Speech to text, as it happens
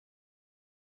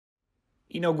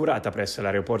Inaugurata presso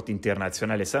l'Aeroporto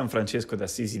internazionale San Francesco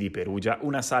d'Assisi di Perugia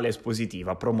una sala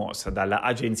espositiva promossa dalla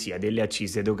Agenzia delle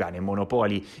Accise Dogane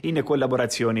Monopoli in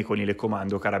collaborazione con il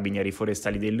Comando Carabinieri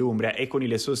Forestali dell'Umbria e con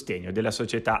il sostegno della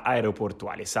società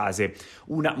aeroportuale SASE,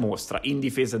 una mostra in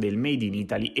difesa del Made in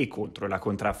Italy e contro la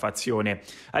contraffazione.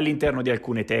 All'interno di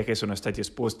alcune teche sono stati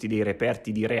esposti dei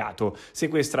reperti di reato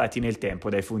sequestrati nel tempo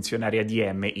dai funzionari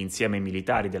ADM insieme ai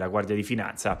militari della Guardia di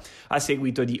Finanza a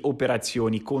seguito di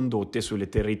operazioni condotte sul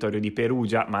territorio di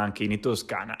Perugia, ma anche in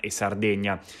Toscana e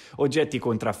Sardegna. Oggetti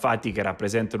contraffatti che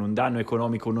rappresentano un danno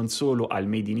economico non solo al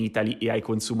Made in Italy e ai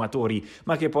consumatori,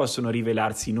 ma che possono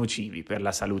rivelarsi nocivi per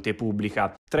la salute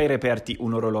pubblica. Tra i reperti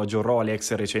un orologio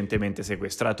Rolex recentemente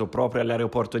sequestrato proprio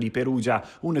all'aeroporto di Perugia,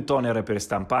 un toner per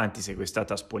stampanti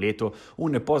sequestrato a Spoleto,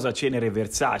 un posacenere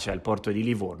Versace al porto di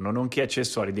Livorno, nonché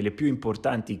accessori delle più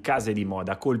importanti case di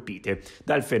moda colpite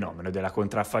dal fenomeno della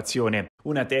contraffazione.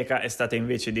 Una teca è stata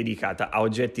invece dedicata a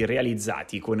oggetti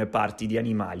realizzati con parti di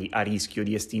animali a rischio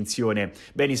di estinzione,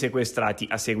 beni sequestrati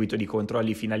a seguito di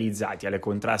controlli finalizzati al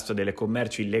contrasto del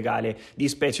commercio illegale di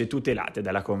specie tutelate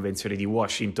dalla Convenzione di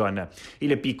Washington.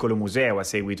 Il piccolo museo, a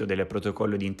seguito del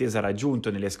protocollo d'intesa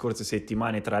raggiunto nelle scorse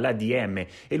settimane tra l'ADM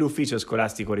e l'ufficio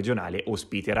scolastico regionale,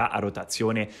 ospiterà a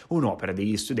rotazione un'opera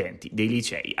degli studenti dei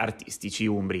licei artistici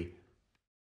umbri.